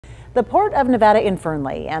The Port of Nevada in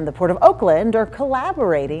Fernley and the Port of Oakland are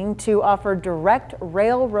collaborating to offer direct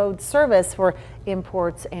railroad service for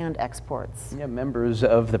imports and exports. Yeah, members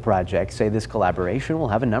of the project say this collaboration will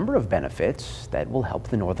have a number of benefits that will help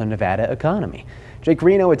the Northern Nevada economy. Jake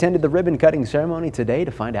Reno attended the ribbon-cutting ceremony today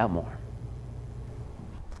to find out more.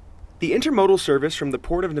 The intermodal service from the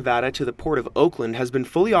Port of Nevada to the Port of Oakland has been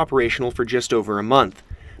fully operational for just over a month.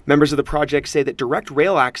 Members of the project say that direct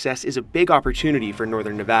rail access is a big opportunity for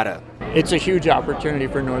Northern Nevada. It's a huge opportunity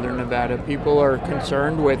for Northern Nevada. People are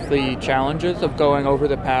concerned with the challenges of going over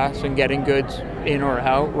the pass and getting goods in or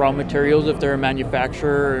out, raw materials if they're a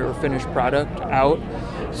manufacturer or finished product out.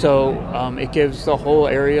 So it gives the whole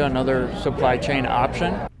area another supply chain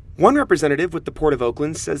option. One representative with the Port of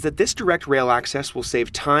Oakland says that this direct rail access will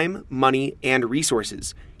save time, money, and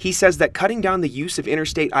resources. He says that cutting down the use of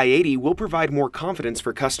Interstate I-80 will provide more confidence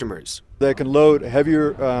for customers. They can load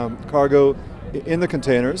heavier cargo in the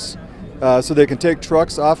containers, so they can take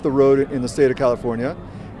trucks off the road in the state of California,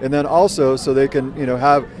 and then also so they can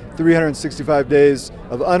have 365 days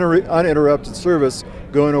of uninterrupted service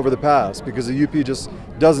going over the pass, because the UP just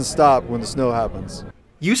doesn't stop when the snow happens.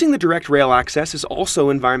 Using the direct rail access is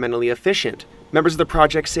also environmentally efficient. Members of the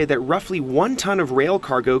project say that roughly 1 ton of rail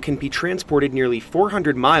cargo can be transported nearly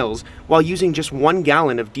 400 miles while using just 1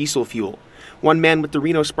 gallon of diesel fuel. One man with the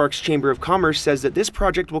Reno Sparks Chamber of Commerce says that this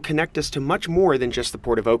project will connect us to much more than just the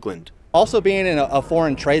Port of Oakland. Also being in a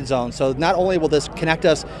foreign trade zone, so not only will this connect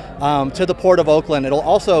us to the Port of Oakland, it'll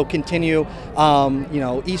also continue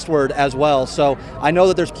eastward as well. So I know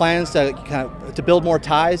that there's plans to build more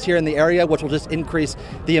ties here in the area, which will just increase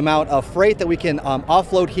the amount of freight that we can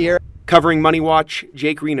offload here. Covering Money Watch,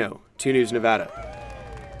 Jake Reno, 2 News Nevada.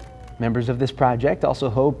 Members of this project also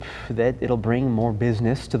hope that it'll bring more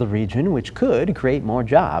business to the region, which could create more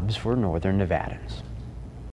jobs for Northern Nevadans.